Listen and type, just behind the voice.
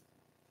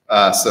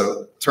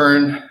So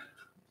turn,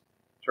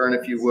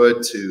 if you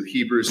would, to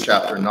Hebrews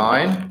chapter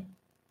 9,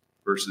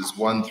 verses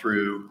 1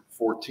 through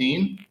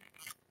 14.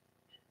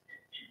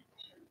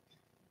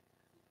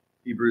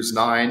 Hebrews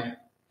 9,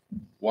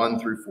 1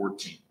 through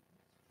 14.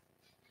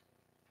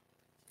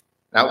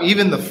 Now,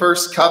 even the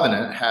first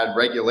covenant had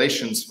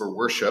regulations for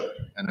worship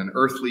and an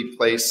earthly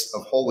place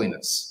of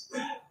holiness.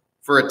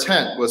 For a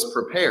tent was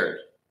prepared.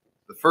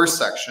 The first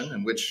section,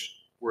 in which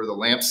were the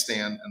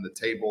lampstand and the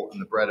table and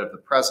the bread of the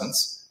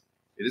presence,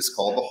 it is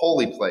called the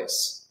holy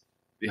place.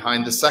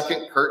 Behind the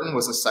second curtain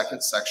was a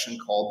second section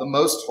called the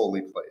most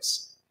holy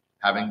place,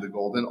 having the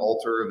golden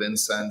altar of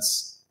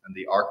incense and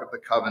the ark of the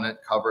covenant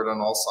covered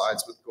on all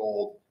sides with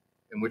gold,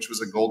 in which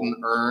was a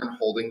golden urn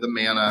holding the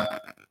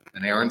manna,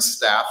 and Aaron's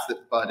staff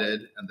that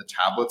budded, and the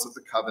tablets of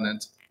the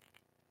covenant.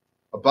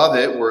 Above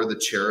it were the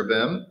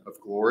cherubim of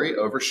glory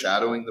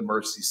overshadowing the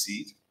mercy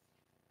seat.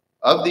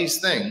 Of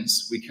these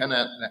things we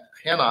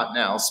cannot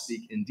now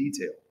speak in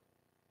detail.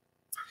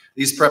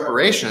 These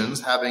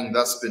preparations having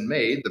thus been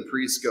made, the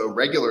priests go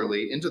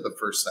regularly into the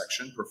first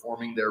section,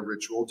 performing their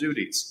ritual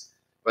duties.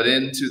 But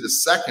into the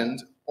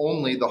second,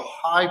 only the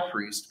high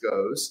priest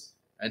goes,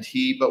 and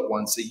he but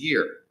once a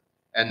year,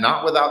 and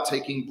not without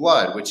taking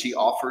blood, which he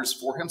offers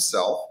for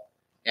himself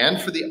and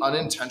for the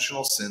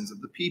unintentional sins of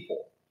the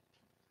people.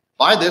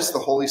 By this, the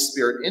Holy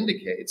Spirit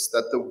indicates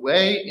that the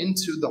way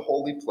into the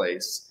holy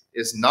place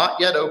is not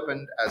yet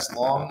opened as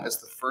long as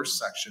the first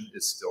section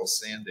is still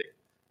standing,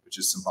 which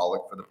is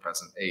symbolic for the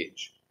present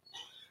age.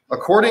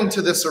 According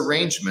to this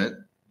arrangement,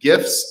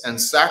 gifts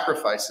and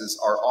sacrifices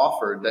are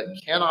offered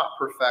that cannot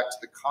perfect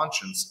the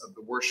conscience of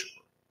the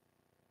worshiper,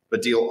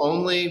 but deal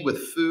only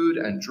with food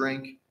and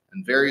drink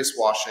and various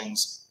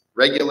washings,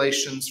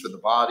 regulations for the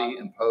body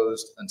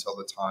imposed until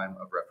the time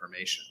of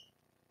Reformation.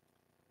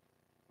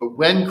 But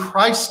when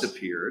Christ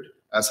appeared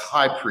as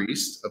high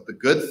priest of the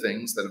good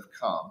things that have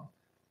come,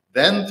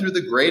 then through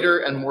the greater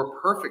and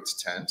more perfect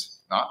tent,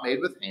 not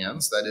made with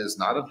hands, that is,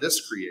 not of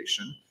this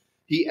creation,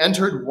 he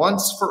entered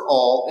once for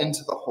all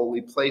into the holy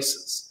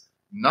places,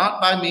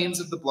 not by means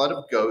of the blood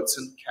of goats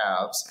and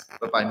calves,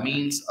 but by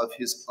means of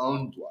his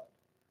own blood,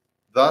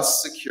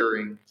 thus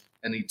securing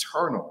an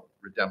eternal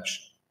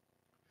redemption.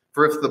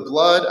 For if the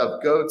blood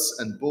of goats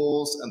and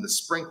bulls and the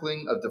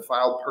sprinkling of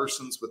defiled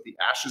persons with the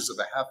ashes of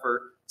a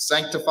heifer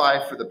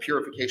sanctify for the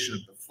purification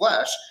of the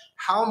flesh,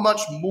 how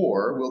much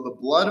more will the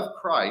blood of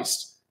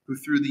Christ, who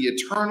through the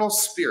eternal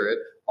Spirit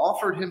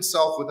offered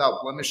himself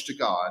without blemish to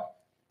God,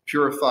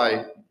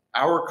 purify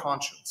our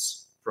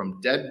conscience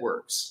from dead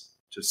works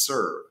to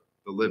serve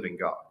the living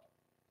God?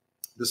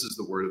 This is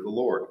the word of the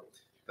Lord.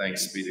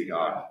 Thanks be to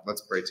God.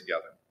 Let's pray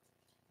together.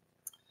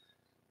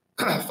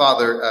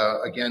 Father,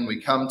 again,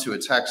 we come to a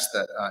text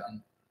that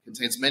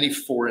contains many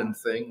foreign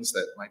things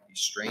that might be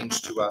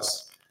strange to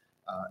us.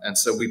 And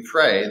so we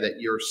pray that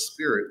your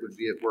Spirit would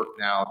be at work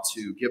now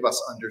to give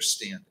us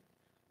understanding,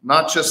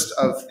 not just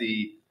of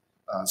the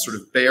sort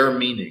of bare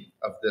meaning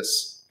of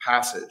this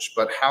passage,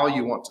 but how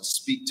you want to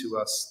speak to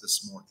us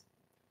this morning,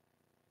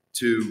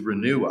 to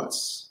renew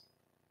us,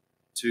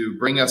 to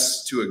bring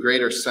us to a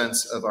greater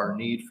sense of our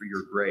need for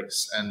your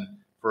grace and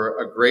for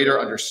a greater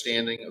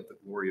understanding of the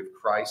glory of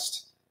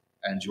Christ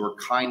and your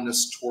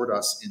kindness toward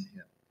us in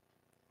him.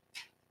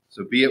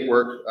 So be at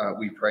work,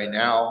 we pray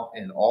now,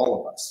 in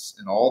all of us,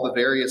 in all the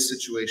various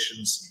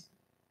situations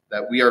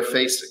that we are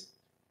facing: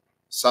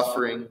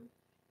 suffering,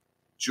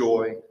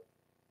 joy,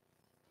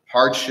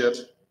 hardship,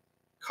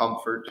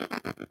 comfort,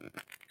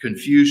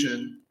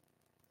 confusion,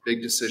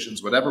 big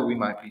decisions, whatever we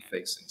might be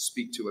facing.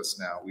 Speak to us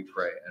now, we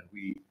pray, and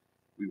we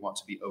want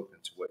to be open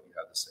to what you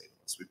have to say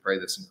to us. We pray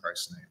this in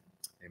Christ's name.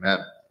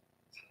 Amen.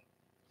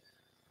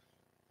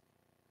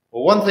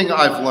 Well, one thing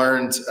I've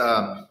learned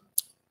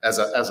as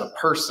a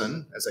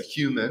person, as a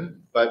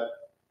human, but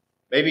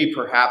maybe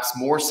perhaps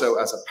more so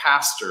as a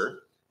pastor,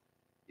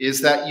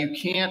 is that you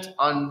can't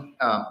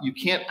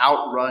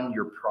outrun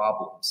your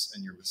problems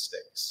and your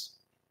mistakes.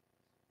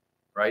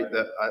 Right?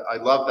 I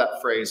love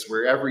that phrase,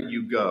 wherever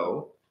you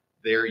go,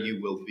 there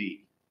you will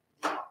be.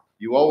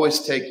 You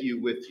always take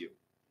you with you.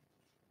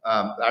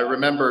 I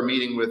remember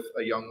meeting with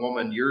a young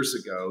woman years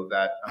ago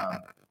that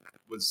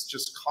was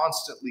just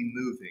constantly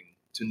moving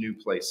to new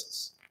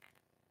places.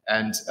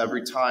 And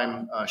every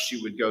time she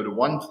would go to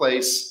one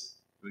place,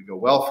 it would go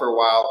well for a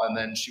while, and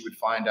then she would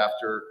find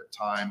after a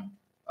time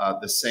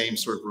the same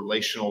sort of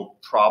relational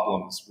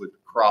problems would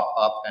crop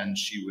up, and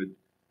she would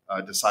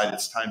decide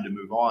it's time to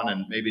move on,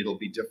 and maybe it'll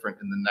be different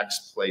in the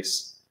next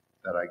place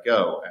that I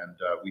go. And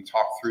we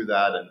talked through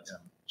that, and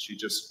she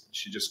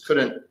just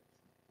couldn't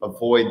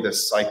avoid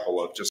this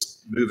cycle of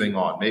just moving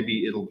on.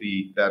 Maybe it'll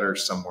be better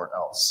somewhere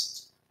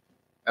else.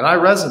 And I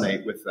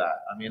resonate with that.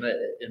 I mean,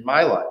 in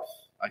my life,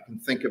 I can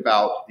think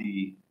about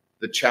the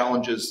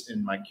challenges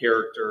in my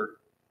character,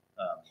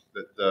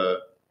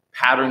 the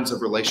patterns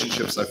of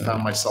relationships I've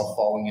found myself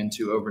falling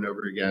into over and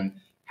over again,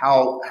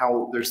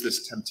 how there's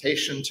this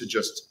temptation to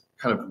just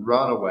kind of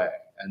run away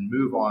and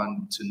move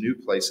on to new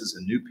places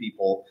and new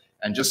people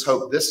and just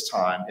hope this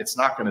time it's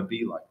not going to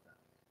be like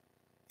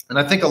that. And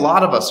I think a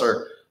lot of us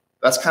are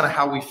That's kind of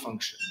how we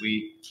function.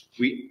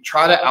 We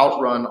try to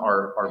outrun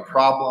our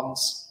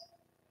problems.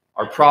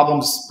 Our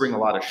problems bring a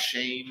lot of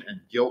shame and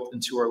guilt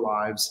into our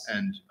lives,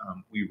 and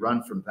we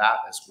run from that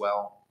as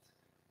well.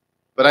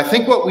 But I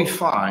think what we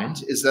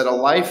find is that a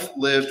life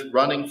lived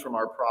running from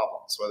our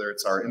problems, whether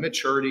it's our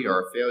immaturity or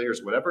our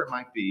failures, whatever it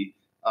might be,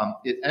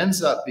 it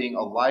ends up being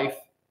a life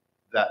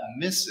that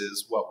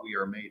misses what we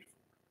are made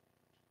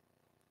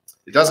for.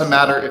 It doesn't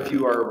matter if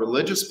you are a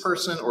religious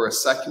person or a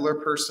secular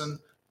person,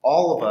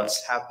 all of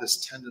us have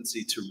this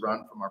tendency to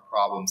run from our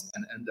problems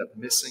and end up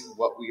missing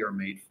what we are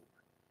made for.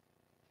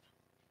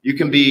 You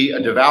can be a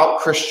devout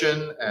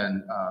Christian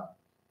and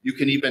you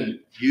can even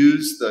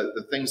use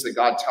the things that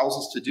God tells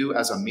us to do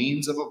as a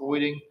means of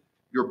avoiding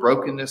your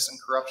brokenness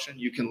and corruption.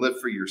 You can live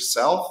for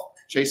yourself,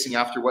 chasing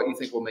after what you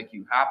think will make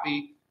you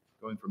happy,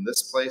 going from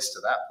this place to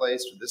that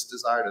place, from this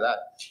desire to that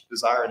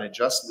desire, and it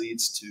just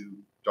leads to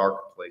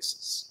dark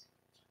places.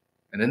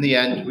 And in the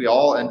end, we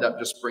all end up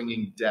just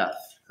bringing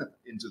death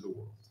into the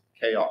world,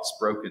 chaos,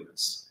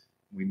 brokenness.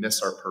 We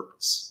miss our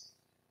purpose.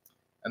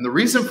 And the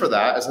reason for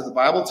that is that the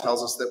Bible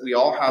tells us that we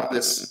all have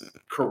this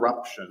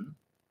corruption,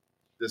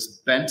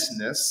 this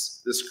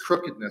bentness, this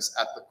crookedness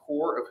at the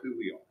core of who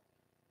we are.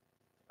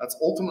 That's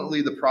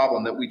ultimately the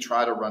problem that we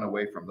try to run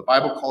away from. The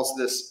Bible calls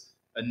this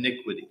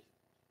iniquity,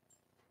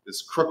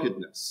 this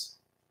crookedness.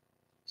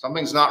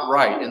 Something's not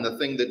right in the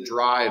thing that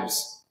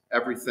drives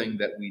everything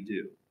that we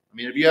do. I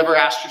mean, have you ever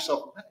asked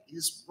yourself, what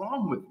is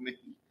wrong with me?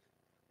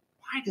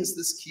 Why does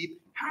this keep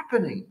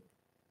happening?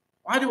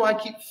 Why do I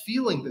keep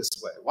feeling this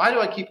way? Why do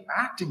I keep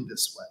acting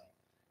this way?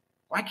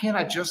 Why can't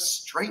I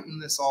just straighten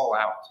this all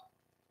out?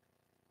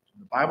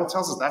 The Bible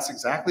tells us that's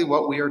exactly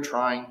what we are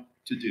trying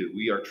to do.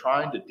 We are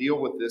trying to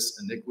deal with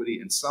this iniquity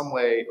in some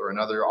way or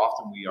another.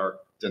 Often we are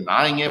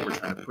denying it. We're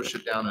trying to push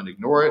it down and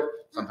ignore it.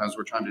 Sometimes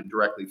we're trying to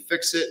directly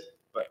fix it,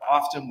 but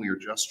often we are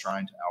just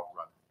trying to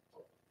outrun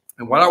it.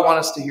 And what I want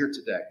us to hear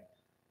today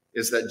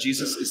is that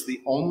Jesus is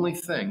the only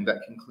thing that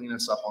can clean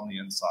us up on the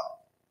inside.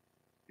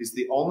 He's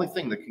the only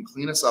thing that can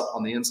clean us up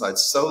on the inside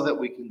so that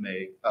we can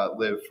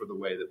live for the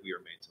way that we are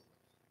made to live.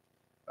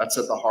 That's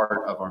at the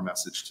heart of our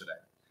message today.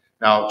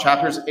 Now,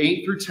 chapters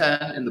 8 through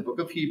 10 in the book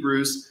of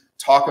Hebrews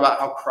talk about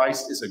how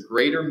Christ is a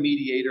greater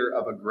mediator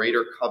of a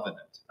greater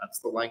covenant. That's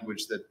the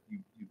language that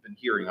you've been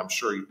hearing. I'm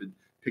sure you've been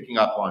picking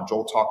up on.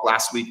 Joel talked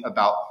last week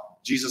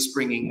about Jesus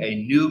bringing a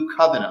new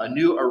covenant, a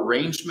new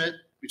arrangement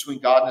between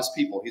God and his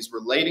people. He's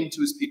relating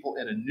to his people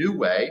in a new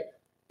way.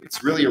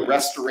 It's really a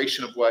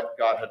restoration of what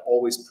God had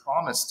always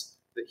promised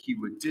that he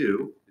would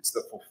do. It's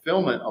the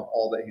fulfillment of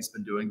all that he's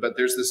been doing. But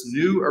there's this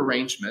new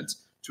arrangement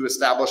to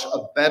establish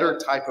a better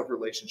type of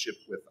relationship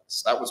with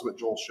us. That was what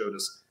Joel showed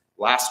us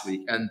last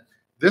week. And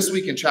this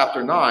week in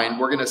chapter 9,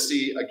 we're going to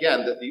see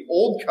again that the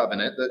old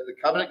covenant, the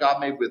covenant God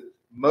made with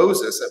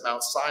Moses at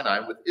Mount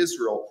Sinai with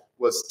Israel,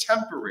 was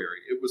temporary.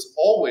 It was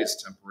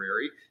always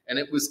temporary, and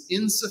it was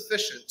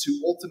insufficient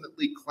to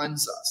ultimately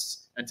cleanse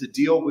us and to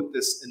deal with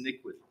this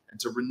iniquity and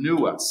to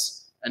renew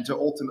us and to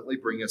ultimately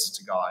bring us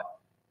to God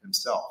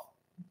himself.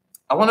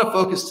 I want to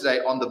focus today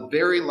on the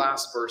very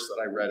last verse that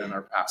I read in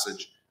our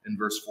passage in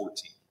verse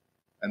 14.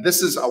 And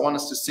I want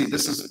us to see,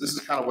 this is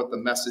kind of what the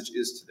message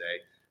is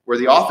today, where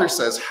the author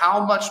says,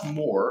 how much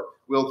more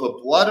will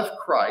the blood of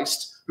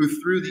Christ, who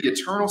through the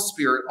eternal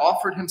Spirit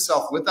offered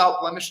himself without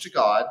blemish to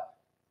God,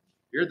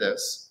 hear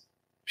this,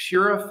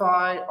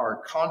 purify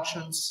our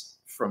conscience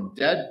from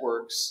dead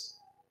works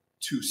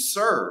to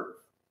serve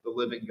the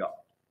living God.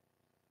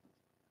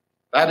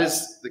 That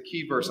is the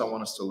key verse I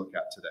want us to look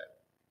at today.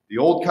 The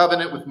old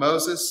covenant with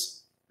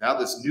Moses, now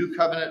this new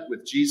covenant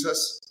with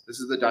Jesus. This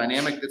is the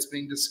dynamic that's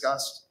being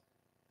discussed.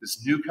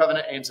 This new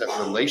covenant aims at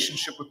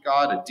relationship with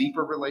God, a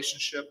deeper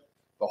relationship.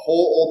 The whole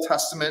Old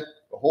Testament,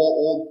 the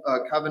whole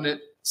Old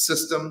Covenant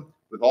system,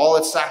 with all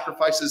its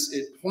sacrifices,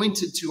 it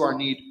pointed to our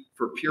need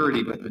for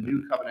purity, but the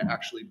new covenant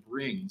actually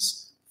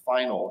brings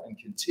final and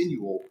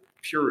continual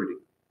purity.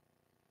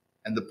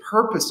 And the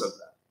purpose of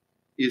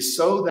that is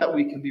so that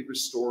we can be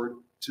restored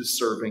to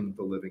serving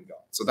the living God.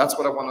 So that's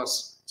what I want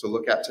us to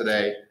look at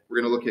today.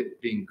 We're going to look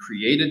at being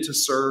created to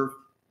serve,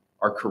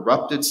 our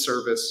corrupted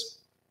service,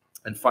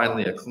 and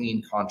finally a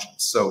clean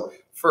conscience. So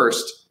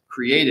first,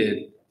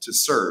 created to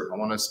serve. I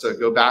want us to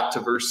go back to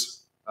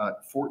verse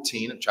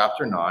 14 of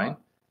chapter 9,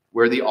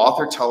 where the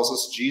author tells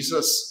us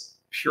Jesus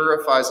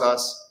purifies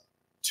us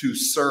to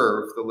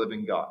serve the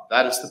living God.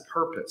 That is the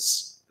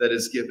purpose that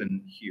is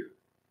given here.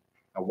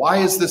 Now, why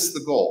is this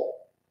the goal?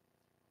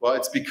 Well,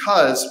 it's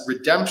because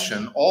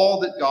redemption, all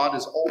that God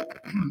has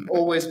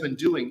always been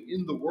doing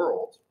in the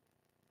world,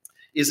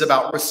 is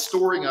about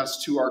restoring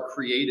us to our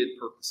created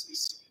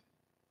purposes.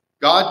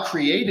 God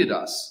created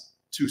us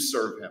to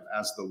serve him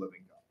as the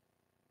living God.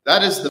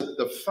 That is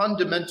the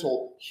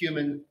fundamental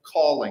human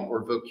calling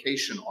or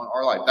vocation on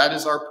our life. That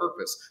is our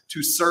purpose,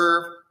 to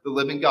serve the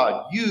living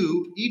God.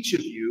 You, each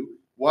of you,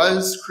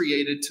 was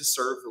created to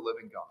serve the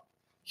living God.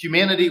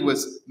 Humanity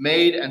was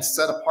made and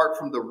set apart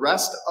from the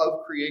rest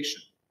of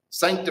creation,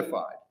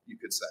 sanctified, you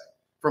could say,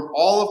 from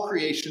all of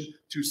creation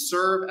to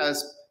serve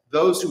as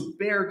those who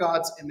bear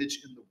God's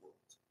image in the world.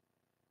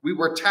 We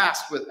were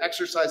tasked with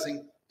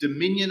exercising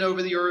dominion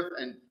over the earth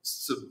and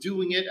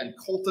subduing it and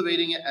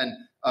cultivating it and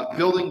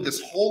building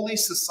this holy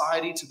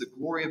society to the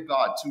glory of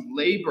God, to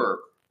labor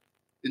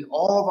in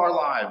all of our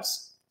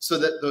lives so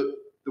that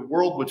the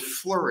world would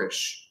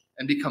flourish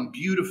and become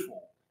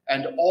beautiful,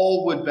 and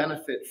all would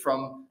benefit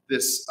from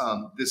this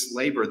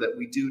labor that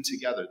we do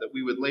together, that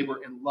we would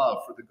labor in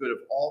love for the good of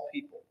all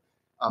people.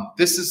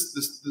 This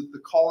is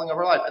the calling of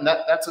our life, and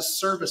that's a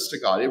service to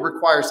God. It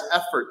requires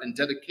effort and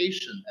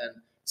dedication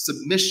and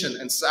submission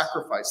and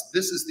sacrifice.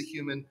 This is the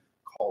human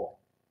calling.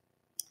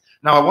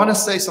 Now, I want to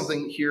say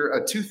something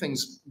here, two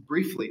things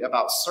briefly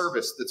about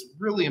service that's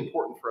really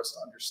important for us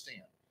to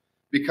understand,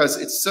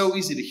 because it's so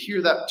easy to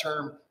hear that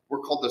term. We're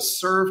called to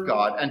serve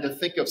God, and to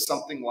think of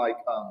something like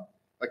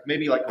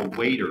maybe like a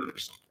waiter or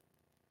something.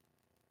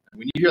 And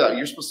when you hear that,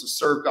 you're supposed to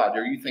serve God,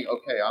 or you think,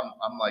 okay,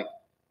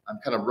 I'm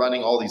kind of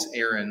running all these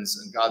errands,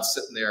 and God's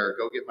sitting there,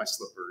 go get my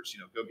slippers,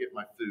 go get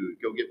my food,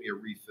 go get me a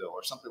refill,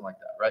 or something like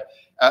that, right?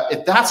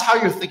 If that's how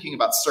you're thinking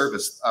about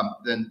service,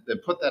 then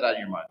put that out of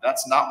your mind.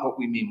 That's not what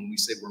we mean when we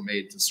say we're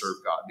made to serve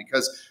God.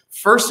 Because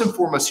first and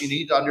foremost, you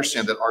need to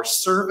understand that our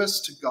service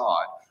to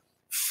God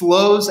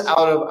flows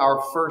out of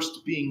our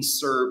first being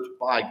served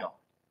by God.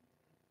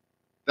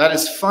 That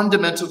is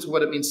fundamental to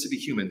what it means to be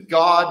human.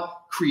 God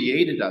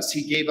created us.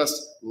 He gave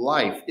us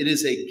life. It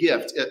is a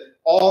gift.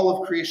 All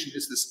of creation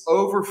is this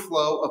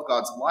overflow of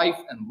God's life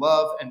and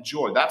love and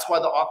joy. That's why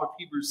the author of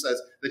Hebrews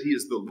says that he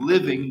is the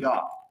living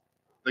God,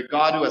 the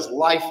God who has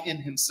life in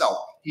himself.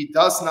 He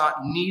does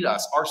not need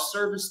us. Our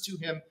service to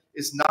him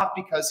is not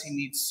because he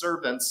needs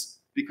servants,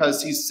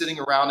 because he's sitting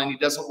around and he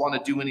doesn't want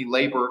to do any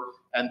labor,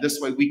 and this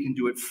way we can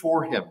do it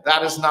for him.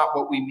 That is not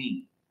what we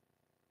mean.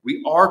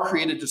 We are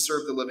created to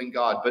serve the living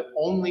God, but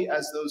only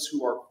as those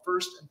who are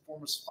first and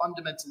foremost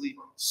fundamentally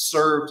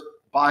served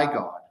by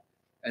God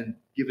and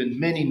given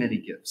many, many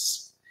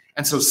gifts.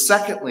 And so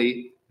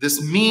secondly,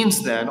 this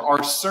means then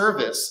our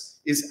service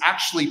is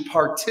actually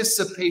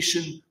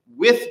participation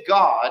with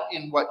God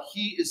in what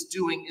he is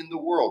doing in the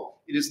world.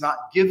 It is not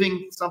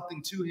giving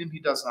something to him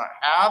he does not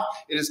have.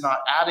 It is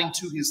not adding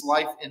to his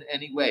life in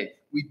any way.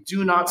 We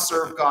do not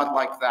serve God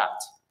like that.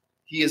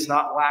 He is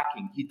not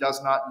lacking. He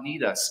does not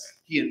need us.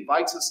 He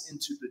invites us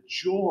into the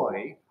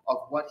joy of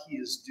what he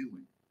is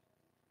doing.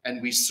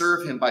 And we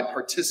serve him by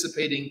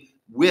participating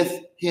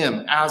with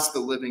him as the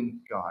living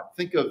God.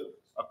 Think of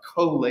a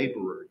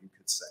co-laborer, you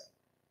could say.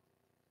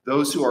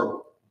 Those who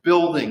are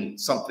building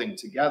something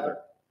together,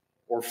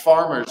 or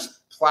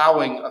farmers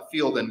plowing a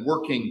field and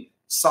working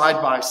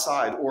side by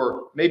side,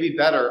 or maybe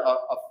better,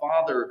 a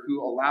father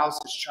who allows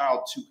his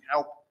child to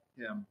help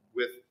him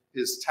with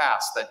his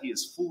task that he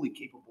is fully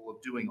capable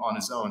of doing on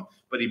his own,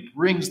 but he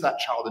brings that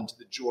child into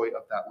the joy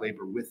of that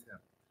labor with him.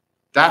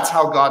 That's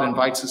how God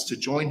invites us to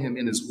join him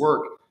in his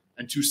work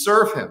and to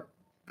serve him,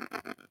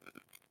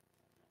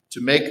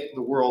 to make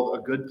the world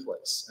a good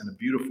place and a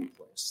beautiful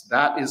place.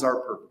 That is our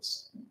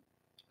purpose.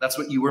 That's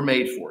what you were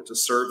made for, to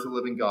serve the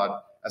living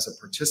God as a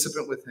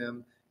participant with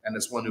him and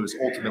as one who is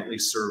ultimately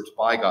served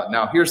by God.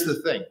 Now, here's the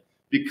thing.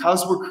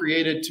 Because we're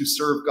created to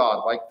serve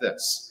God like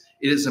this,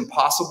 it is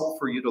impossible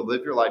for you to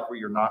live your life where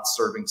you're not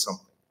serving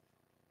something.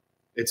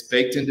 It's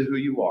baked into who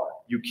you are.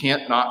 You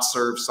can't not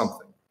serve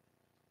something.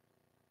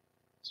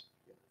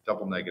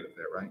 Double negative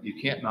there, right?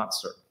 You can't not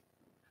serve.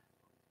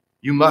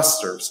 You must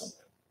serve something.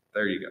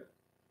 There you go.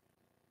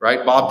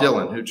 Right? Bob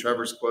Dylan, who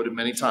Trevor's quoted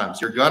many times.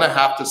 You're going to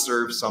have to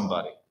serve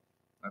somebody.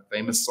 That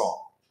famous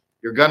song.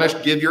 You're going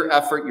to give your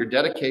effort, your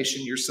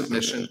dedication, your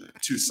submission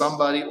to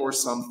somebody or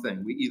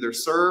something. We either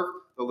serve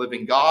the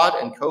living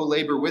God and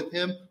co-labor with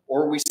him,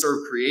 or we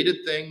serve created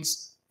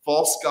things,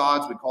 false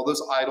gods. We call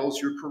those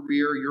idols. Your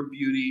career, your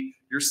beauty,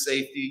 your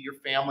safety, your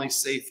family's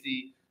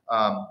safety,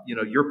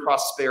 your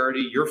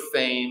prosperity, your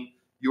fame,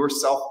 your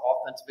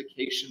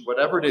self-authentication,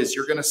 whatever it is,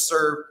 you're going to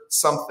serve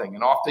something.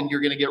 And often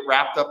you're going to get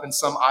wrapped up in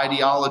some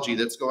ideology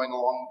that's going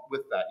along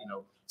with that,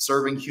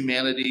 serving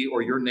humanity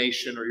or your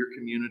nation or your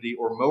community,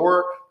 or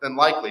more than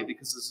likely,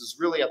 because this is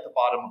really at the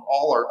bottom of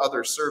all our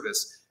other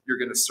service, you're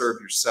going to serve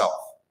yourself.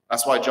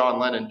 That's why John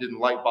Lennon didn't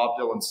like Bob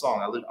Dylan's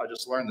song. I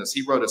just learned this.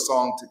 He wrote a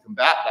song to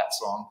combat that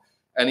song,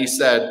 and he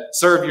said,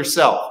 serve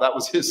yourself. That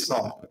was his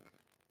song.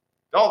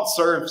 Don't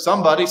serve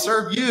somebody,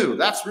 serve you.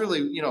 That's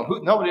really,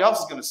 nobody else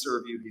is going to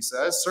serve you, he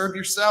says. Serve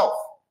yourself.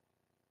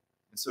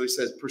 And so he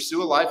says,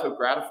 pursue a life of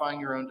gratifying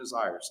your own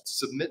desires.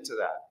 Submit to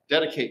that.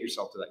 Dedicate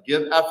yourself to that.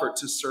 Give effort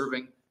to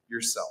serving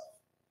yourself.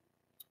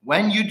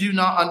 When you do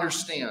not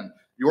understand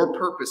your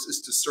purpose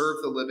is to serve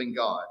the living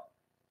God,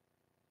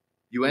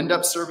 you end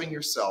up serving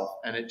yourself,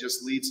 and it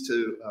just leads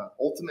to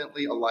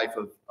ultimately a life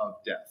of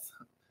death.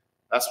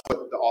 That's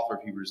what the author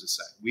of Hebrews is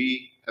saying.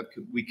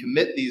 We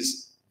commit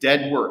these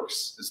dead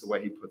works, is the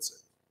way he puts it.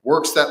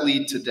 Works that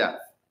lead to death.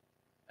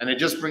 And it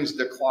just brings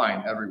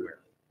decline everywhere.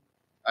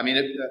 I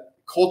mean,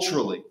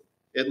 culturally,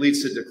 it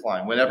leads to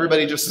decline. When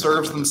everybody just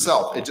serves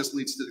themselves, it just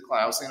leads to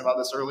decline. I was thinking about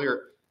this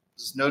earlier.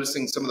 Just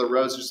noticing some of the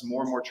roads, there's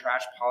more and more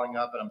trash piling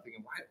up, and I'm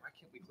thinking, why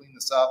can't we clean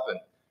this up? And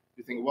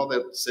you think, well,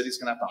 the city's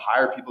going to have to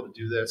hire people to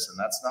do this, and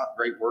that's not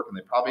great work, and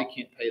they probably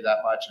can't pay that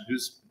much. And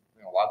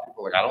a lot of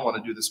people are like, I don't want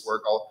to do this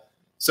work.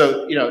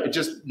 So,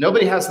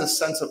 nobody has this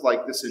sense of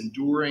like this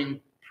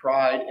enduring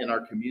pride in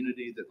our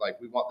community that like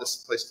we want this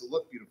place to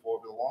look beautiful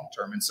over the long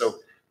term. And so,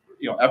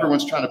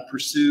 everyone's trying to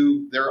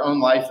pursue their own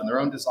life and their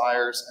own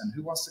desires. And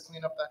who wants to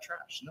clean up that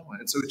trash? No one.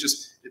 And so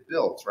it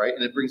builds, right?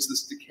 And it brings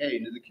this decay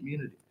into the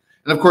community.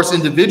 And of course,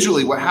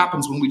 individually, what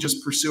happens when we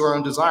just pursue our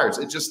own desires?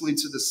 It just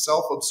leads to this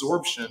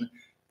self-absorption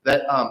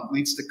that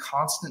leads to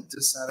constant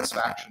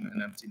dissatisfaction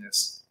and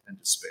emptiness and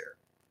despair.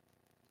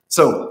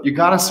 So you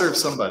got to serve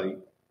somebody.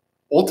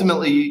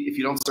 Ultimately, if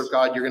you don't serve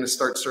God, you're going to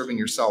start serving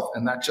yourself,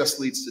 and that just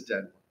leads to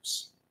dead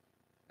works.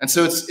 And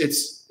so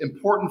it's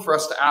important for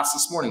us to ask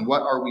this morning,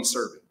 what are we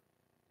serving?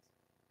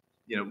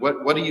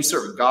 What do you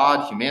serve?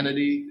 God,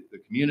 humanity, the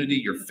community,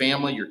 your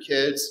family, your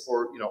kids,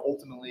 or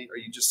ultimately, are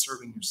you just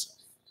serving yourself?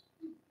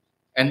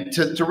 And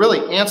to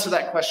really answer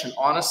that question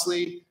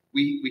honestly,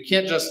 we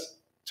can't just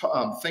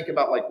think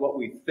about like what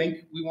we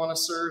think we want to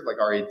serve, like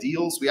our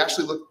ideals. We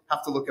actually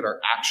have to look at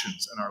our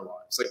actions in our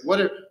lives. Like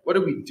what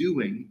are we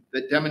doing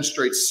that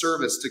demonstrates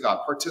service to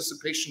God,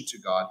 participation to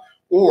God,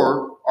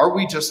 or are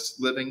we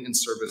just living in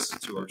service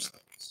to ourselves?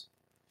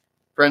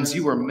 Friends,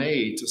 you were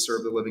made to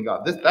serve the living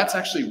God. That's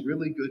actually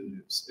really good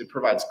news. It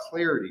provides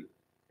clarity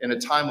in a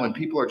time when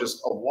people are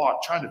just awash,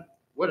 trying to,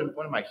 what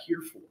am I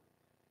here for?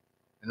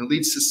 And it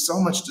leads to so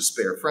much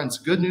despair. Friends,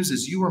 good news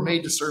is you were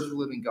made to serve the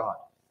living God.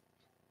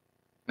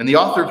 And the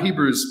author of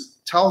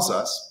Hebrews tells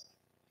us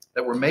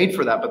that we're made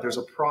for that, but there's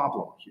a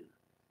problem here,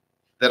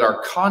 that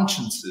our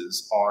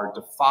consciences are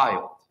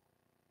defiled.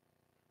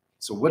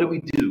 So what do we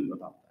do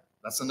about that?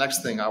 That's the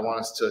next thing I want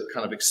us to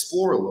kind of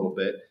explore a little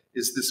bit,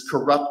 is this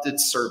corrupted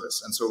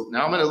service. And so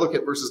now I'm going to look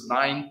at verses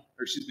 1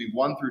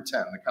 through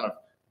 10, the kind of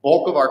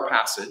bulk of our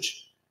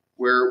passage,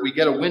 where we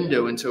get a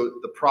window into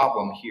the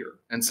problem here.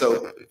 And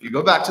so if you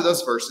go back to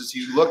those verses,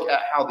 you look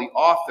at how the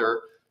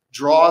author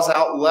draws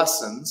out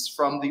lessons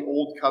from the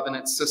old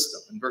covenant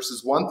system. In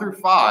verses 1 through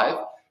 5,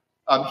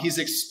 he's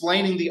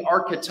explaining the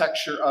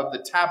architecture of the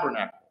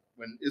tabernacle.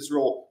 When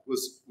Israel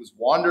was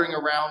wandering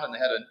around and they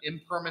had an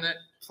impermanent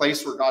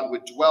place where God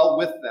would dwell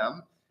with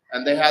them,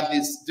 and they had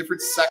these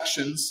different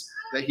sections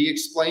that he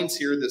explains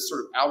here, this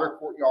sort of outer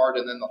courtyard,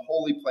 and then the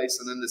holy place,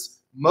 and then this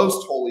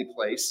most holy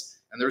place.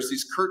 And there's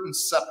these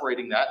curtains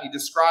separating that. And he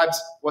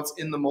describes what's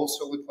in the most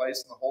holy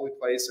place and the holy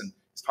place, and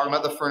he's talking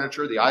about the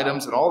furniture, the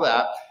items, and all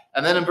that.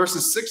 And then in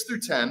verses 6 through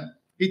 10,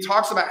 he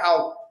talks about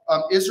how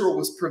Israel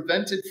was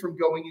prevented from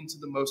going into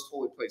the most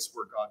holy place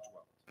where God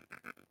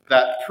dwelt.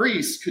 That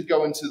priests could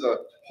go into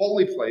the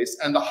holy place,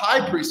 and the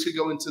high priest could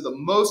go into the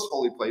most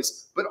holy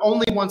place, but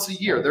only once a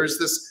year. There's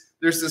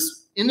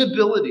this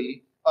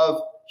inability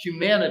of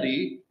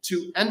humanity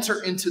to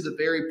enter into the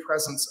very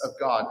presence of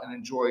God and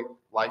enjoy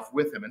life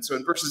with him. And so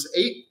in verses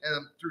 8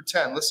 through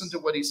 10, listen to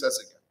what he says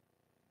again.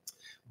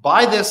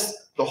 By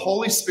this, the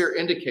Holy Spirit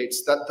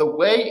indicates that the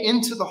way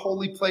into the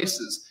holy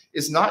places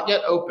is not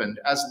yet opened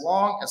as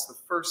long as the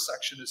first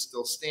section is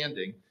still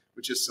standing,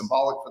 which is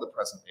symbolic for the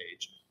present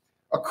age.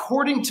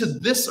 According to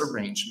this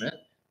arrangement,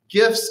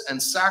 gifts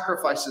and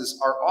sacrifices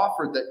are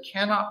offered that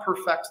cannot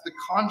perfect the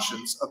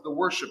conscience of the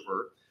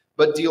worshiper,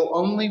 but deal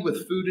only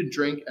with food and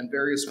drink and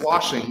various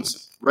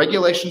washings,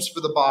 regulations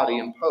for the body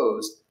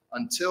imposed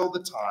until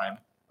the time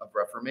of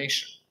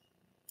Reformation.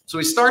 So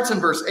he starts in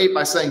verse 8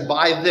 by saying,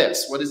 by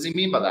this. What does he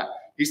mean by that?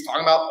 He's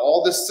talking about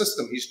all this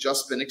system he's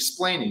just been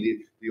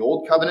explaining, the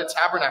old covenant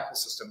tabernacle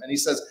system. And he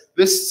says,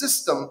 this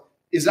system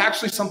is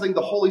actually something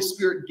the Holy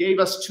Spirit gave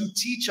us to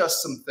teach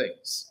us some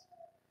things.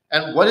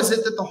 And what is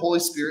it that the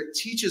Holy Spirit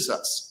teaches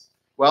us?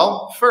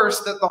 Well,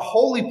 first, that the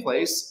holy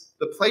place,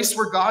 the place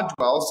where God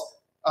dwells,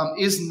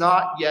 is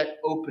not yet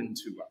open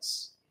to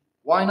us.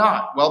 Why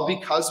not? Well,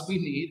 because we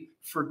need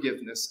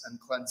forgiveness and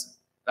cleansing.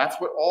 That's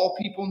what all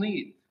people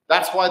need.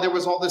 That's why there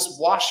was all this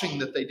washing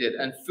that they did,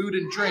 and food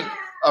and drink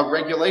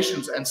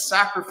regulations and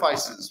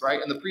sacrifices,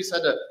 right? And the priest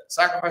had to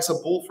sacrifice a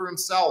bull for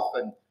himself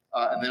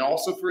and then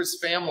also for his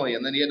family.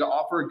 And then he had to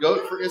offer a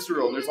goat for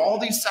Israel. And there's all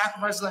these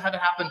sacrifices that had to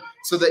happen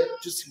so that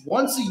just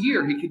once a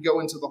year he could go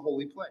into the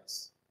holy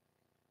place.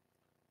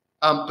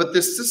 But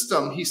this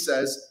system, he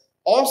says,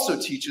 also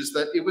teaches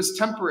that it was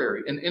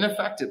temporary and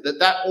ineffective,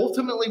 that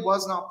ultimately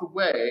was not the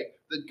way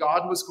that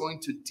God was going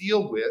to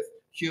deal with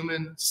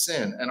human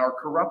sin and our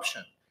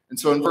corruption. And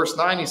so in verse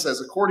 9, he says,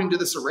 according to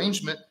this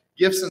arrangement,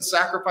 gifts and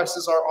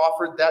sacrifices are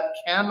offered that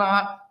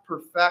cannot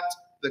perfect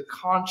the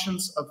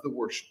conscience of the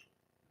worshiper.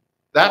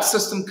 That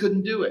system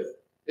couldn't do it.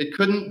 It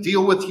couldn't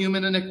deal with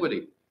human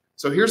iniquity.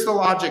 So here's the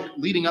logic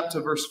leading up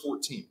to verse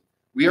 14.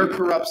 We are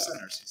corrupt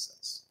sinners, he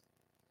says.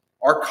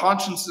 Our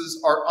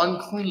consciences are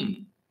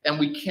unclean, and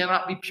we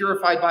cannot be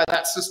purified by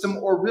that system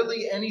or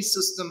really any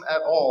system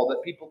at all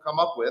that people come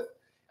up with.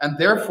 And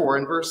therefore,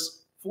 in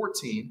verse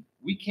 14,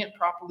 we can't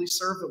properly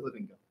serve the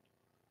living God.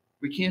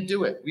 We can't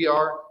do it. We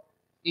are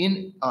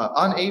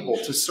unable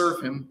to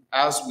serve him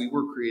as we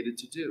were created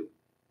to do.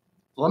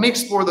 Let me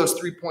explore those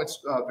 3 points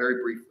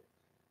very briefly.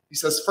 He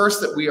says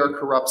first that we are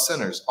corrupt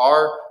sinners.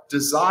 Our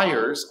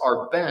desires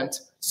are bent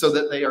so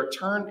that they are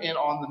turned in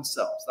on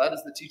themselves. That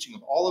is the teaching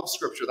of all of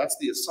Scripture. That's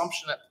the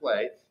assumption at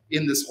play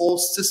in this whole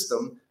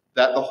system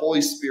that the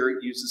Holy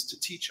Spirit uses to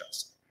teach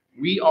us.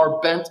 We are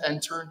bent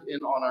and turned in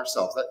on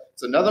ourselves.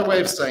 That's another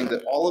way of saying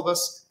that all of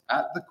us,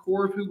 at the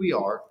core of who we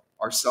are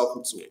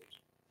self-absorbed.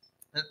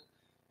 And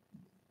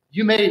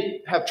you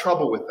may have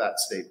trouble with that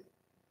statement,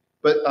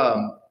 but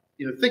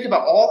think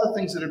about all the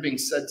things that are being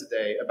said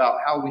today about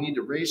how we need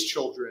to raise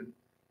children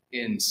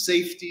in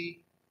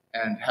safety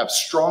and have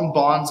strong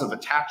bonds of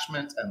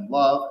attachment and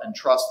love and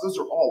trust. Those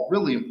are all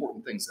really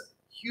important things that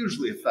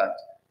hugely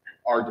affect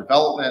our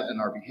development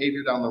and our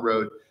behavior down the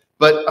road.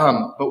 But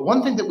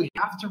one thing that we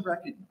have to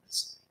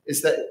recognize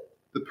is that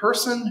the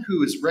person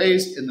who is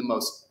raised in the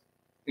most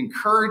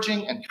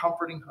encouraging and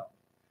comforting home,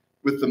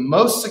 with the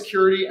most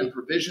security and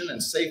provision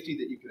and safety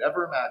that you could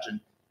ever imagine,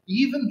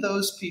 even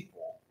those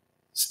people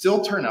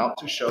still turn out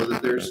to show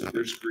that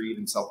there's greed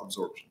and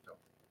self-absorption.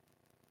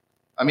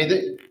 I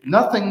mean,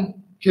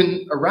 nothing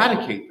can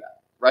eradicate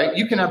that, right?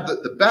 You can have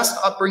the best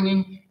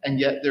upbringing, and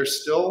yet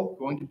there's still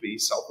going to be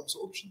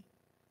self-absorption.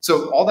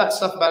 So all that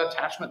stuff about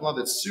attachment and love,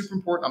 it's super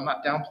important. I'm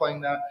not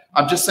downplaying that.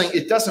 I'm just saying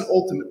it doesn't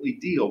ultimately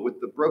deal with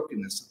the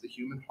brokenness of the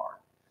human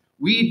heart.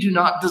 We do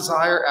not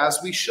desire as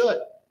we should.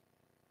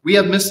 We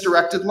have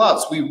misdirected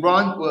loves. We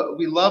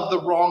love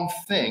the wrong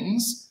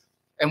things,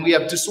 and we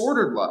have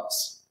disordered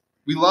loves.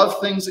 We love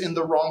things in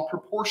the wrong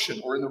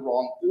proportion or in the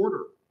wrong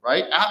order,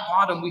 right? At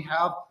bottom, we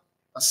have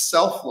a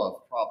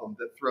self-love problem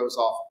that throws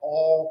off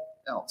all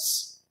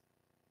else.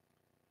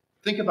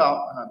 Think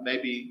about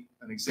maybe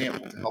an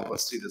example to help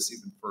us see this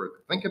even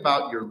further. Think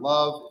about your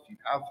love, if you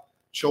have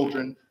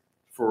children,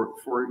 for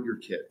your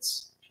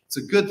kids. It's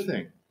a good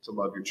thing to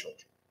love your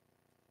children.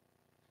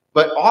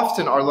 But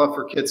often our love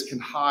for kids can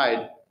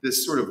hide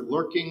this sort of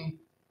lurking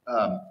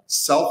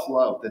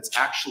self-love that's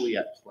actually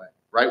at play.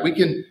 Right? We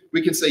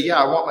can say, yeah,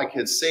 I want my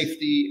kids'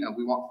 safety, and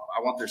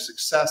I want their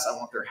success, I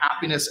want their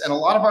happiness, and a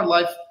lot of our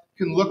life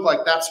can look like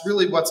that's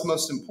really what's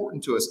most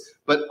important to us.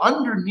 But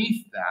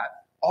underneath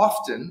that,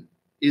 often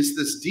is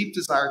this deep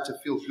desire to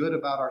feel good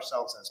about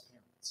ourselves as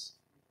parents.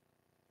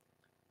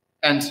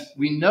 And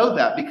we know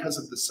that because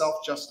of the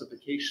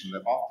self-justification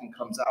that often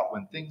comes out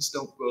when things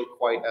don't go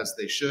quite as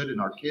they should,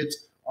 and our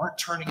kids aren't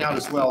turning out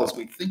as well as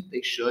we think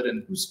they should.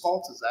 And whose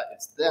fault is that?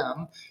 It's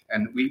them.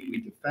 And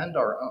we defend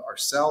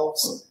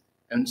ourselves.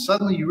 And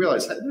suddenly you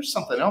realize that there's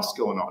something else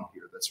going on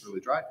here that's really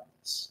driving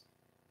this.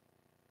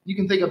 You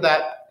can think of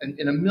that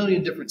in a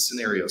million different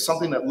scenarios.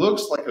 Something that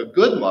looks like a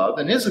good love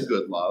and is a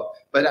good love,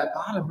 but at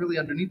bottom, really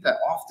underneath that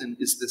often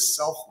is this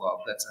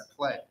self-love that's at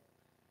play.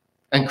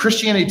 And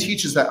Christianity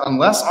teaches that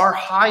unless our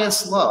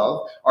highest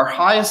love, our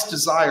highest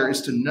desire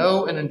is to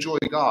know and enjoy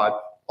God,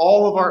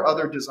 all of our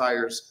other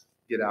desires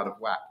get out of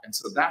whack. And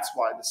so that's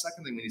why the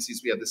second thing we need to see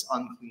is we have this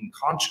unclean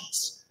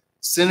conscience.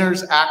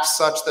 Sinners act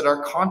such that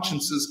our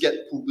consciences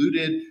get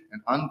polluted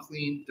and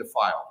unclean,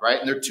 defiled, right?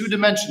 And there are two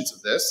dimensions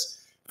of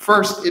this.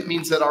 First, it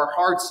means that our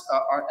hearts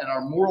and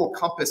our moral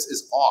compass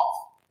is off,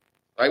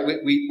 right?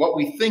 What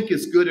we think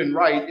is good and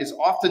right is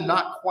often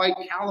not quite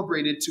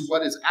calibrated to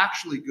what is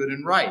actually good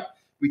and right.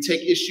 We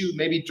take issue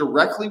maybe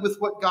directly with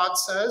what God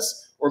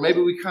says, or maybe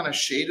we kind of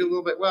shade it a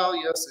little bit. Well,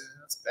 yes,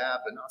 that's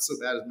bad, but not so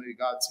bad as maybe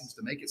God seems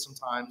to make it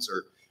sometimes,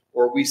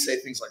 or we say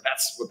things like,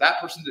 that's what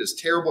that person did is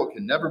terrible, it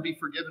can never be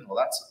forgiven. Well,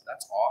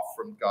 that's off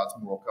from God's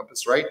moral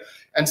compass, right?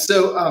 And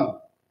so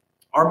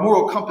our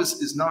moral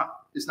compass is not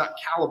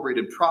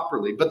calibrated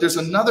properly. But there's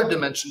another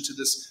dimension to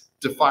this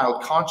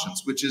defiled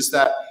conscience, which is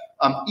that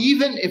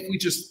even if we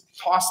just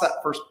toss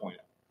that first point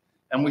out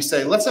and we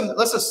say, let's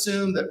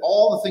assume that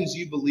all the things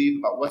you believe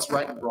about what's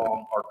right and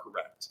wrong are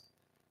correct.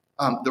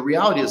 The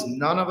reality is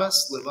none of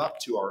us live up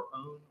to our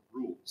own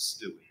rules,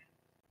 do we?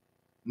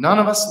 None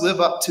of us live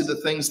up to the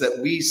things that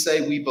we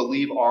say we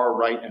believe are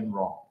right and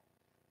wrong.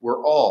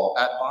 We're all,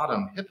 at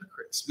bottom,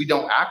 hypocrites. We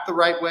don't act the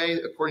right way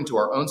according to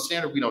our own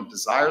standard. We don't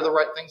desire the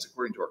right things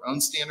according to our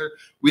own standard.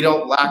 We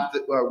lack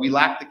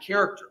the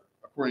character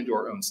according to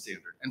our own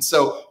standard. And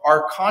so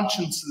our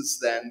consciences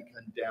then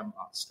condemn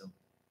us, don't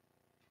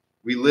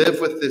we? We live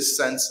with this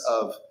sense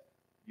of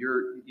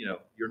you're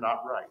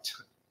not right.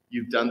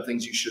 You've done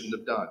things you shouldn't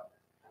have done.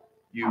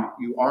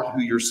 You aren't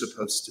who you're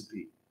supposed to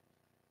be.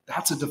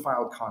 That's a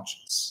defiled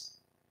conscience.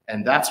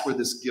 And that's where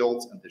this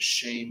guilt and this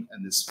shame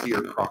and this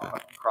fear crop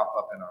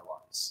up in our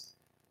lives.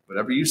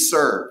 Whatever you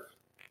serve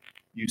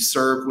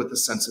with a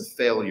sense of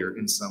failure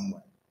in some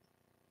way.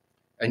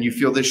 And you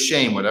feel this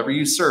shame. Whatever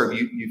you serve,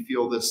 you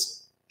feel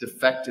this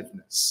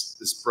defectiveness,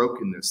 this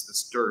brokenness,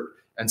 this dirt.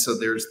 And so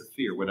there's the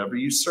fear. Whatever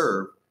you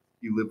serve,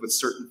 you live with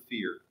certain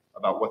fear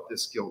about what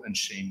this guilt and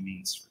shame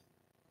means for you.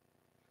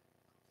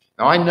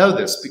 Now, I know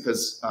this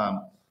because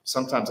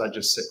sometimes I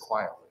just sit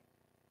quietly.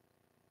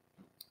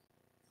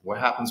 What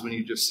happens when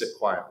you just sit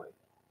quietly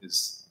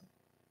is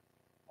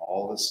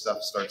all this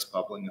stuff starts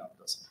bubbling up,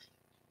 doesn't it?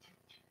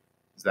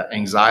 Is that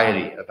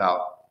anxiety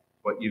about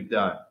what you've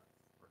done,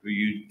 or who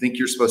you think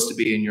you're supposed to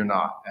be and you're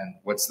not, and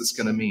what's this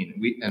going to mean?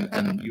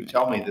 And you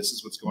tell me this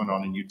is what's going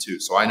on in you too.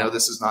 So I know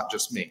this is not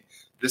just me.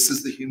 This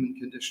is the human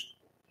condition.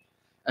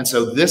 And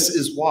so this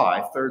is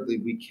why, thirdly,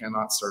 we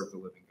cannot serve the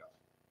living God.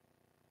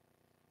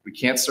 We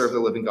can't serve the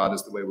living God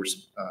as the way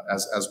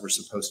as we're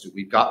supposed to.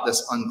 We've got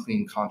this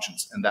unclean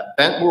conscience, and that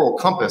bent moral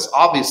compass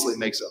obviously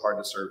makes it hard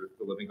to serve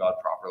the living God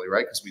properly,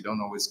 right? Because we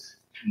don't always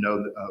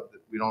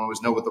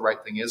know what the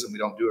right thing is, and we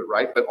don't do it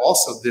right. But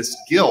also this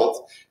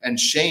guilt and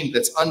shame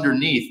that's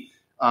underneath,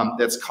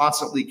 that's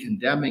constantly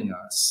condemning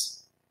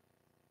us.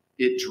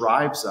 It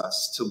drives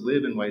us to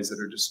live in ways that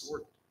are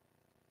distorted,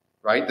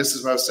 right? This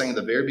is what I was saying in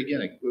the very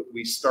beginning.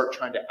 We start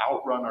trying to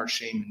outrun our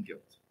shame and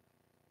guilt.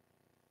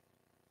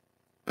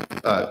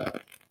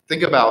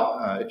 Think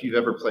about if you've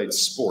ever played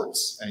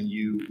sports and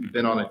you've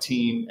been on a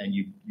team and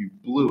you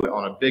blew it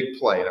on a big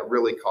play and it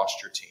really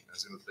cost your team.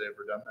 Has anyone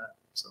ever done that?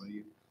 Some of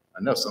you?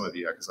 I know some of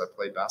you, because I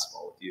played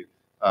basketball with you.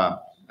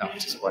 No,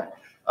 just playing.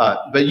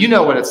 But you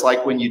know what it's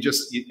like when you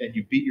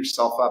beat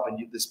yourself up and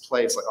this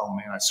play, it's like, oh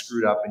man, I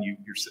screwed up, and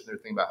you're sitting there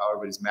thinking about how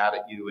everybody's mad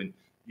at you,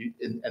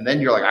 and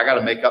then you're like, I got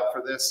to make up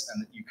for this,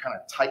 and you kind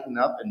of tighten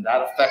up, and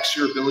that affects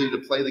your ability to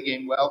play the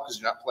game well because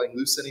you're not playing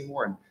loose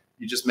anymore, and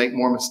you just make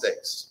more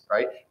mistakes,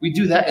 right? We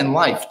do that in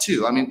life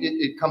too. I mean,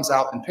 it comes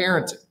out in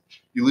parenting.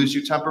 You lose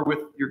your temper with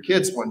your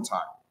kids one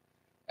time,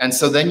 and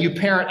so then you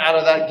parent out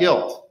of that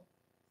guilt.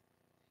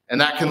 And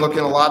that can look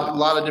in a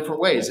lot of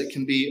different ways. It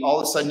can be all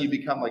of a sudden you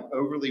become like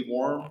overly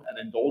warm and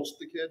indulge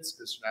the kids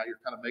because now you're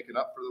kind of making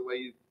up for the way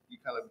you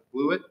kind of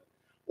blew it.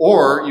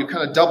 Or you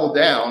kind of double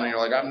down and you're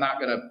like, I'm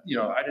not going to,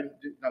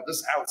 this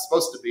is how it's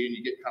supposed to be. And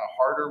you get kind of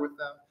harder with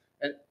them.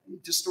 And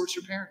it distorts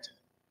your parenting.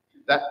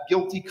 That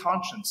guilty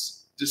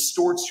conscience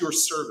distorts your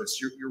service,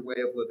 your way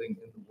of living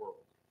in the world.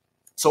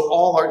 So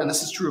and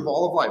this is true of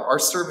all of life, our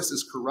service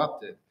is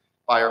corrupted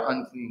by our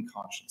unclean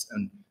conscience.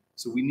 And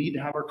so we need to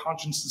have our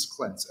consciences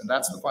cleansed. And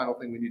that's the final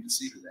thing we need to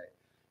see today,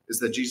 is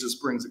that Jesus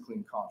brings a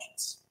clean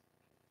conscience.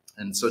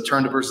 And so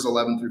turn to verses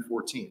 11 through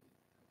 14.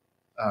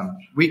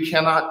 We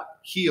cannot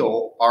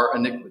heal our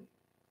iniquity.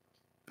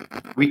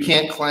 We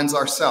can't cleanse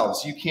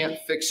ourselves. You can't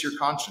fix your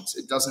conscience.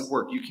 It doesn't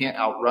work. You can't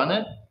outrun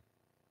it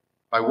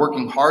by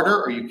working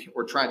harder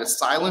or trying to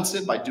silence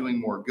it by doing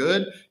more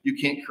good. You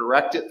can't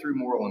correct it through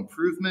moral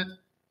improvement.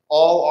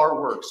 All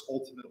our works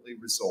ultimately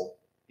result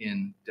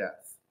in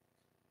death.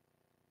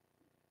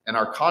 And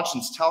our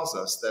conscience tells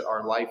us that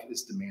our life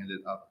is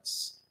demanded of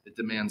us. It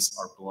demands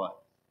our blood.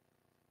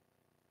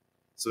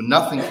 So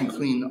nothing can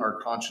clean our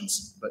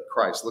conscience but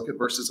Christ. Look at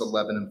verses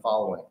 11 and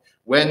following.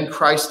 When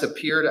Christ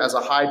appeared as a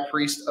high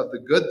priest of the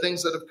good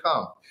things that have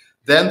come,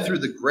 then through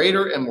the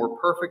greater and more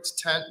perfect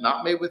tent,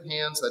 not made with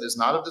hands, that is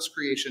not of this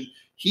creation,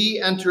 he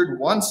entered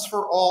once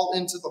for all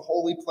into the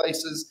holy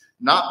places,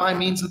 not by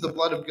means of the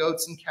blood of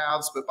goats and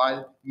calves, but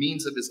by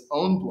means of his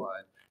own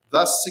blood,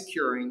 thus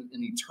securing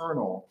an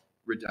eternal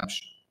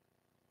redemption.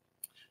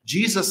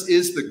 Jesus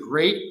is the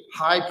great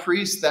high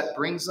priest that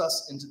brings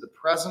us into the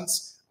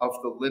presence of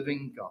the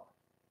living God.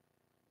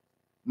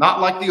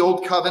 Not like the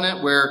old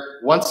covenant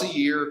where once a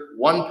year,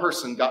 one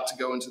person got to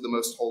go into the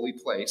most holy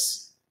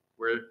place,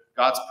 where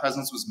God's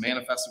presence was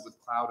manifested with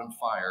cloud and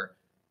fire.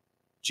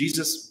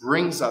 Jesus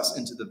brings us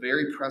into the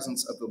very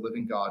presence of the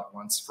living God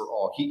once for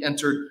all. He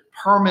entered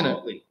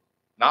permanently,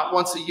 not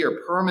once a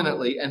year,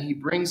 permanently, and he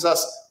brings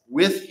us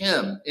with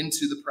him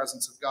into the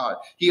presence of God.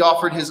 He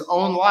offered his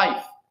own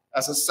life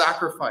as a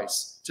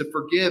sacrifice to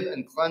forgive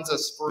and cleanse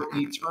us for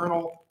an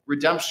eternal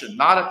redemption,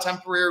 not a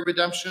temporary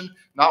redemption,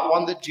 not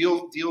one that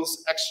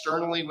deals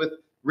externally with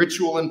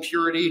ritual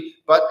impurity,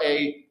 but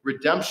a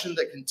redemption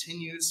that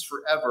continues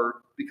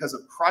forever because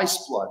of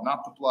Christ's blood,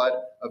 not the blood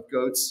of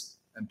goats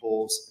and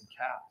bulls and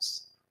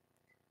calves.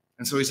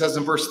 And so he says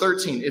in verse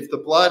 13, if the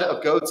blood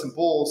of goats and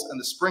bulls and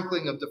the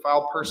sprinkling of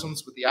defiled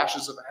persons with the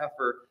ashes of a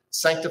heifer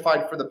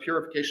sanctified for the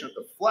purification of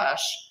the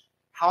flesh,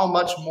 how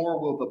much more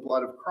will the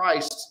blood of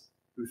Christ,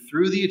 who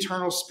through the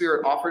eternal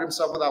Spirit offered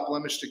himself without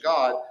blemish to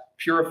God,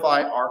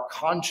 purify our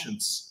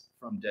conscience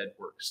from dead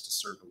works to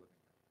serve the living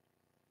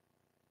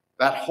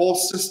God. That whole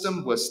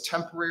system was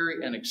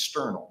temporary and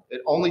external.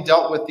 It only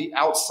dealt with the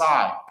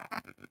outside.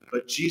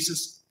 But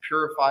Jesus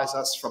purifies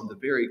us from the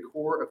very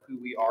core of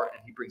who we are,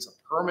 and he brings a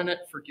permanent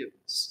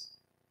forgiveness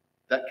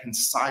that can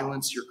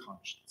silence your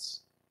conscience.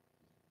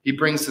 He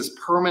brings this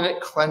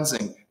permanent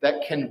cleansing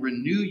that can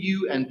renew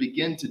you and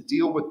begin to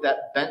deal with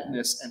that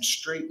bentness and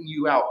straighten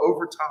you out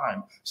over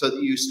time so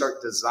that you start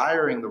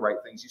desiring the right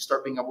things. You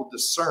start being able to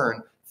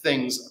discern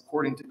things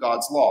according to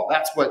God's law.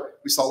 That's what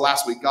we saw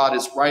last week. God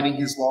is writing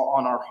his law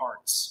on our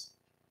hearts.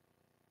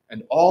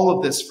 And all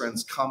of this,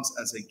 friends, comes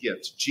as a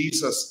gift.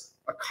 Jesus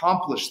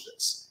accomplished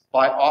this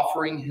by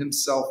offering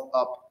himself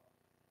up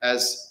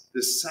as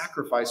this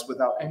sacrifice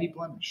without any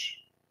blemish.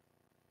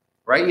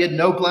 Right? He had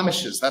no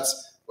blemishes.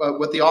 That's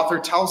what the author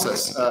tells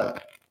us.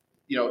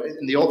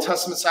 In the Old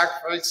Testament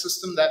sacrifice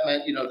system, that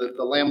meant,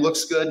 the lamb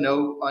looks good,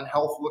 no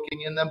unhealth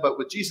looking in them. But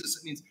with Jesus,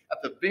 it means at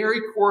the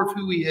very core of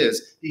who he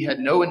is, he had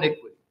no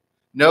iniquity,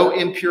 no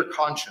impure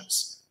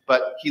conscience,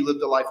 but he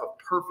lived a life of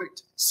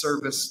perfect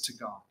service to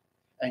God.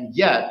 And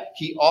yet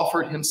he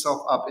offered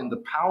himself up in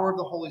the power of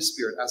the Holy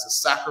Spirit as a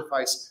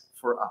sacrifice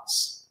for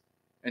us.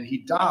 And he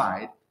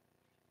died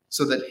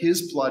so that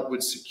his blood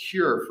would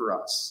secure for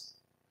us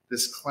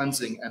this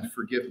cleansing and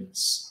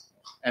forgiveness.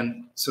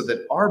 and so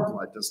that our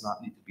blood does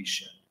not need to be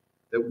shed,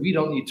 that we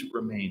don't need to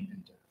remain in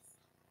death.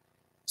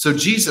 So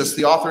Jesus,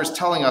 the author is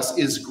telling us,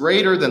 is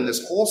greater than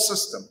this whole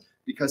system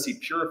because he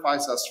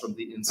purifies us from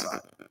the inside.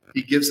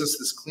 He gives us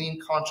this clean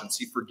conscience.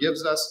 He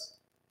forgives us,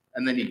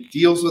 and then he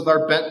deals with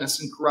our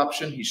bentness and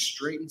corruption. He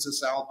straightens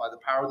us out by the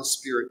power of the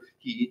Spirit.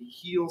 He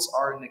heals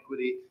our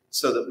iniquity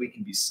so that we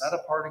can be set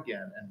apart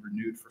again and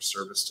renewed for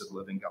service to the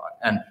living God.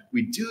 And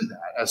we do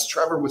that, as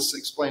Trevor was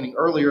explaining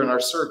earlier in our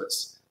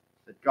service,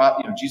 that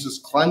God, Jesus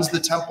cleansed the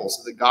temple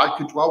so that God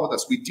could dwell with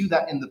us. We do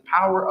that in the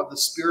power of the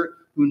Spirit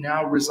who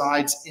now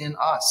resides in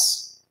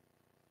us.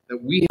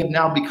 That we have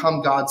now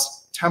become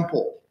God's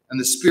temple, and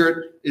the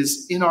Spirit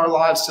is in our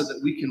lives so that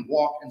we can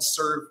walk and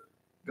serve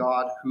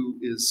God who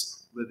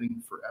is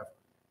living forever.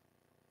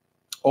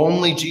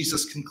 Only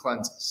Jesus can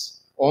cleanse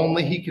us.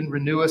 Only he can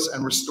renew us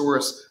and restore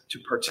us to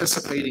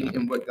participating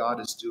in what God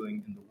is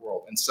doing in the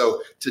world. And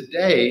so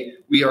today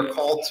we are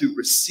called to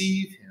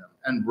receive him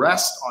and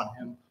rest on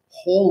him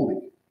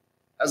wholly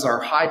as our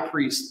high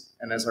priest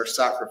and as our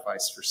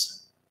sacrifice for sin.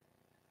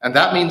 And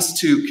that means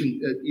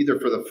to either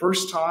for the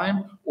first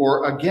time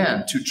or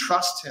again to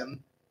trust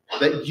him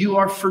that you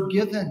are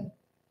forgiven.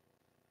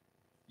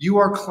 You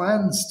are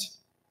cleansed.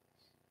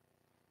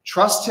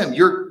 Trust him.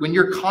 When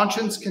your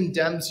conscience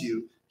condemns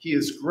you, he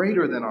is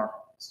greater than our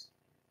hearts.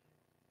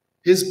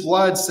 His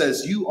blood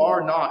says you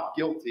are not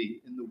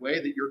guilty in the way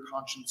that your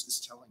conscience is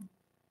telling you.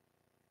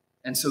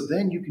 And so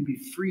then you can be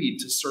freed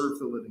to serve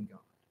the living God.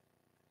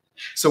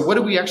 So what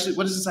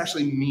does this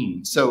actually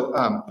mean? So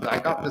I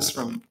got this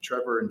from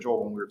Trevor and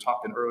Joel when we were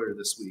talking earlier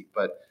this week,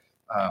 but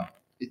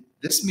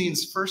this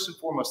means first and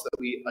foremost that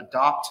we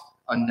adopt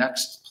a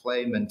next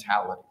play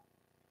mentality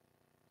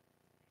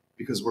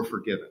because we're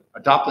forgiven.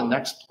 Adopt a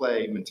next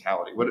play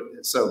mentality.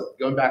 So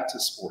going back to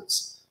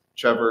sports,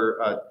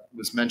 Trevor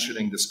was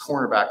mentioning this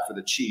cornerback for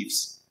the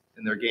Chiefs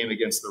in their game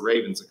against the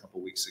Ravens a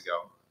couple weeks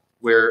ago,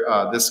 where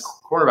this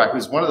cornerback,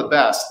 who's one of the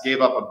best,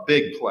 gave up a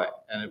big play,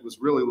 and it was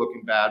really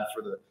looking bad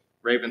for the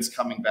Ravens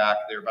coming back.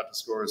 They were about to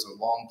score as a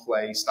long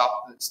play.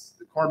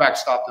 The cornerback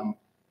stopped him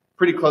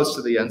pretty close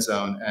to the end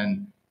zone,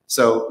 and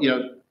so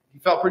he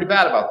felt pretty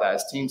bad about that.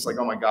 His team's like,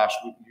 "Oh my gosh,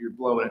 you're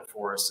blowing it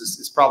for us."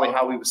 Is probably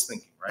how he was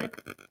thinking, right?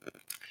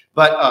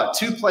 But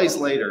 2 plays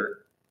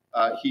later,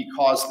 he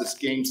caused this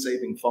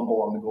game-saving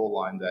fumble on the goal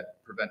line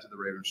that prevented the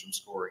Ravens from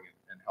scoring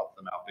and helped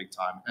them out big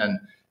time. And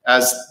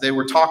as they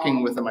were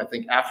talking with him, I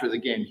think after the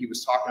game, he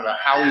was talking about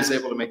how he was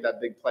able to make that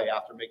big play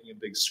after making a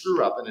big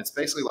screw up. And it's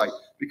basically like,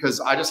 because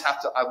I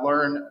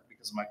learn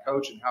because of my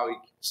coach and how he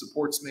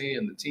supports me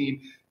and the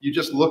team. You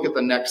just look at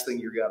the next thing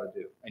you got to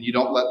do, and you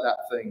don't let that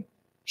thing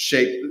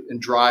shape and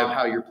drive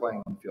how you're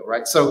playing on the field,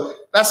 right? So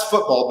that's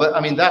football. But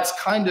I mean, that's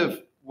kind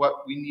of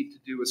what we need to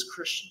do as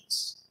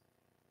Christians,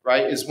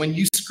 right? Is when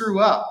you screw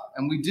up,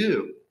 and we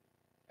do,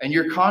 and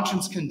your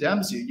conscience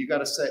condemns you, you got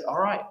to say, all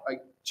right,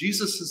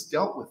 Jesus has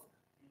dealt with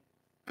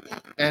it.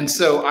 And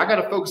so I got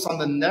to focus on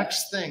the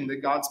next thing that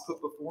God's put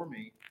before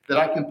me, that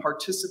I can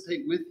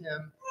participate with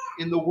him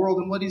in the world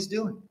and what he's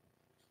doing.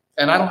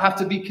 And I don't have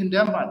to be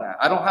condemned by that.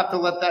 I don't have to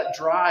let that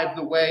drive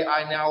the way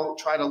I now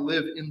try to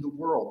live in the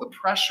world. The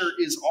pressure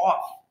is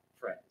off,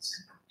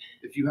 friends.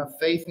 If you have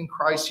faith in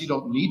Christ, you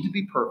don't need to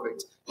be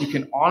perfect. You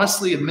can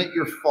honestly admit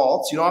your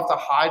faults. You don't have to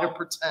hide or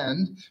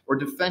pretend or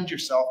defend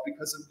yourself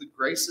because of the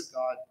grace of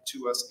God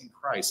to us in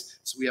Christ.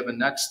 So we have a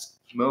next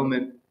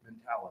moment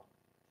mentality.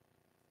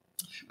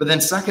 But then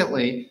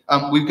secondly,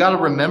 we've got to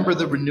remember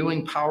the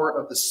renewing power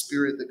of the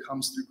Spirit that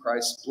comes through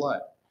Christ's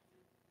blood.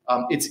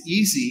 It's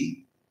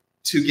easy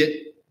to get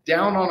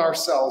down on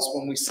ourselves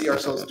when we see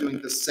ourselves doing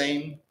the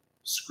same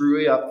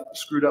screwed up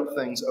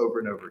things over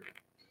and over again,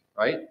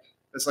 right?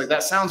 It's like,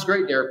 that sounds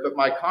great, Derek, but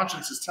my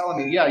conscience is telling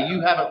me, yeah, you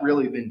haven't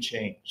really been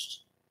changed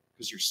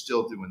because you're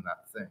still doing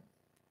that thing.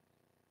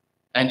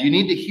 And you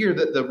need to hear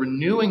that the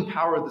renewing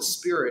power of the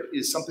Spirit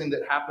is something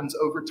that happens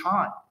over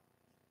time.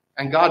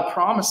 And God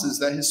promises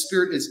that his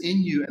Spirit is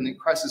in you and that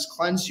Christ has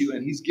cleansed you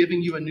and he's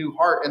giving you a new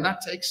heart, and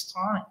that takes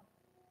time.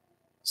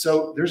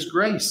 So there's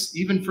grace,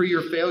 even for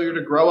your failure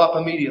to grow up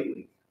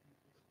immediately.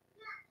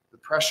 The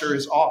pressure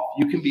is off.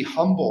 You can be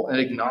humble and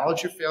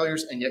acknowledge your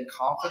failures and yet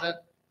confident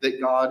that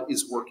God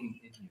is working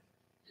in you.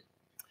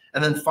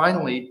 And then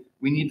finally,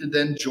 we need to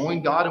then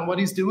join God in what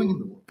he's doing in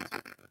the world.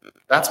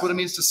 That's what it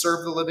means to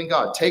serve the living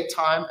God. Take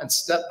time and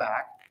step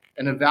back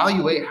and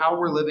evaluate how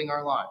we're living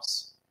our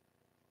lives.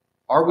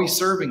 Are we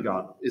serving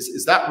God?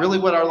 Is that really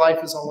what our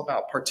life is all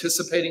about?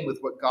 Participating with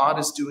what God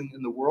is doing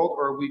in the world,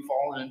 or are we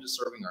fallen into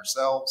serving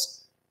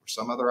ourselves or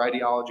some other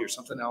ideology or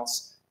something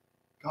else?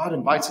 God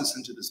invites us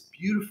into this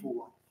beautiful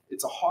life.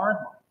 It's a hard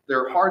life.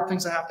 There are hard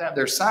things that have to happen.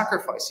 There's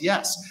sacrifice,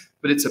 yes,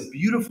 but it's a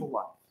beautiful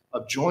life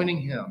of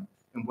joining him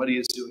in what he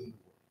is doing in the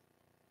world.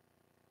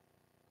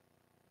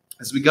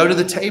 As we go to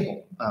the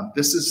table,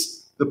 this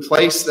is the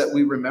place that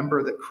we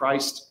remember that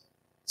Christ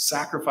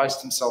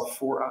sacrificed himself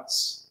for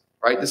us.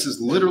 Right? This is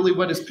literally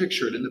what is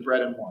pictured in the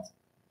bread and wine.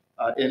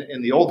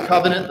 In the old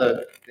covenant,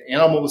 the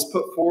animal was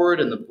put forward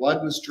and the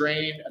blood was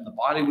drained and the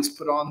body was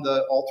put on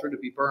the altar to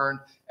be burned.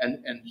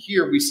 And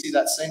here we see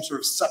that same sort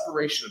of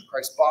separation of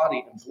Christ's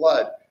body and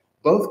blood,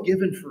 both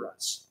given for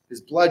us.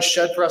 His blood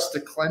shed for us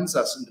to cleanse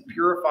us and to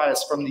purify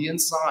us from the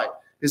inside.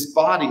 His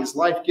body, his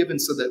life given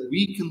so that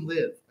we can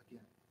live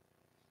again.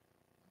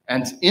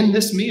 And in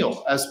this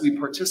meal, as we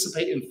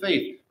participate in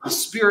faith, the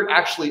Spirit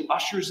actually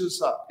ushers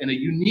us up in a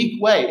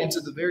unique way into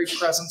the very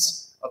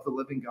presence of the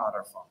living God,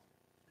 our Father.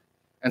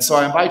 And so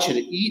I invite you to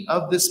eat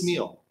of this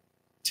meal,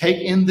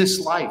 take in this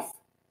life,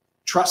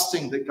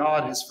 trusting that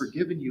God has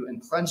forgiven you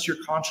and cleansed your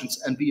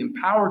conscience, and be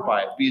empowered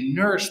by it, be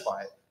nourished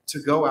by it, to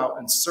go out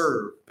and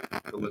serve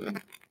the living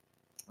God.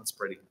 Let's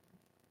pray together.